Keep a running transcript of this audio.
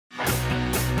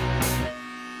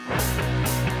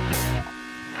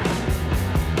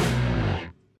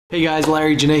Hey guys,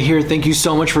 Larry Janae here. Thank you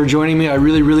so much for joining me. I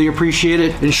really appreciate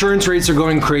it. Insurance rates are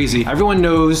going crazy. Everyone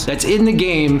knows that's in the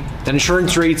game that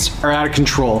insurance rates are out of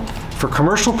control. For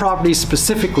commercial properties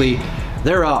specifically,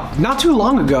 they're up. Not too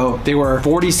long ago, they were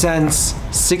 40 cents,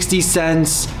 60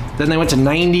 cents, then they went to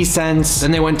 90 cents,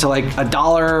 then they went to like $1,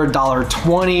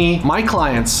 $1.20. My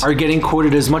clients are getting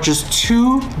quoted as much as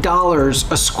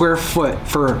 $2 a square foot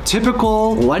for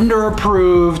typical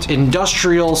lender-approved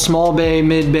industrial small bay,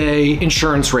 mid bay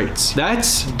insurance rates.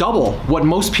 That's double what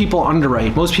most people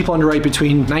underwrite. Most people underwrite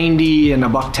between 90 and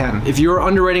 $1.10. If you're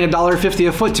underwriting $1.50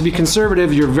 a foot to be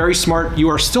conservative, you're very smart. You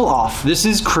are still off. This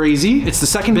is crazy. It's the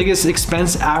second biggest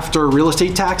expense after real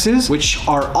estate taxes, which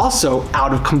are also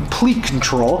out of complete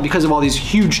control. Because of all these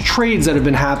huge trades that have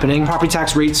been happening, property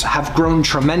tax rates have grown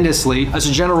tremendously. As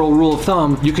a general rule of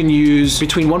thumb, you can use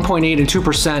between 1.8 and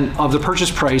 2% of the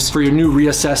purchase price for your new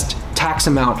reassessed tax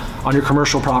amount on your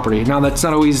commercial property. Now that's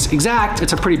not always exact,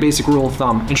 it's a pretty basic rule of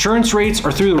thumb. Insurance rates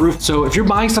are through the roof. So if you're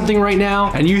buying something right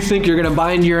now and you think you're gonna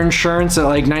buy into your insurance at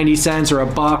like 90 cents or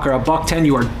 $1 or $1.10,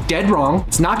 you are dead wrong.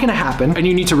 It's not gonna happen, and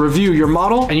you need to review your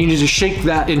model and you need to shake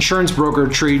that insurance broker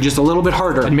tree just a little bit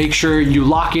harder and make sure you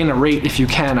lock in a rate if you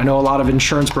can. I know a lot of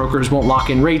insurance brokers won't lock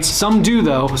in rates. Some do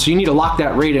though, so you need to lock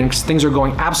that rate in because things are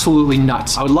going absolutely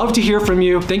nuts. I would love to hear from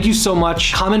you. Thank you so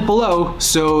much. Comment below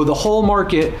so the whole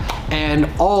market and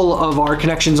all of our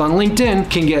connections on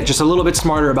LinkedIn can get just a little bit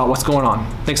smarter about what's going on.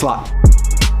 Thanks a lot.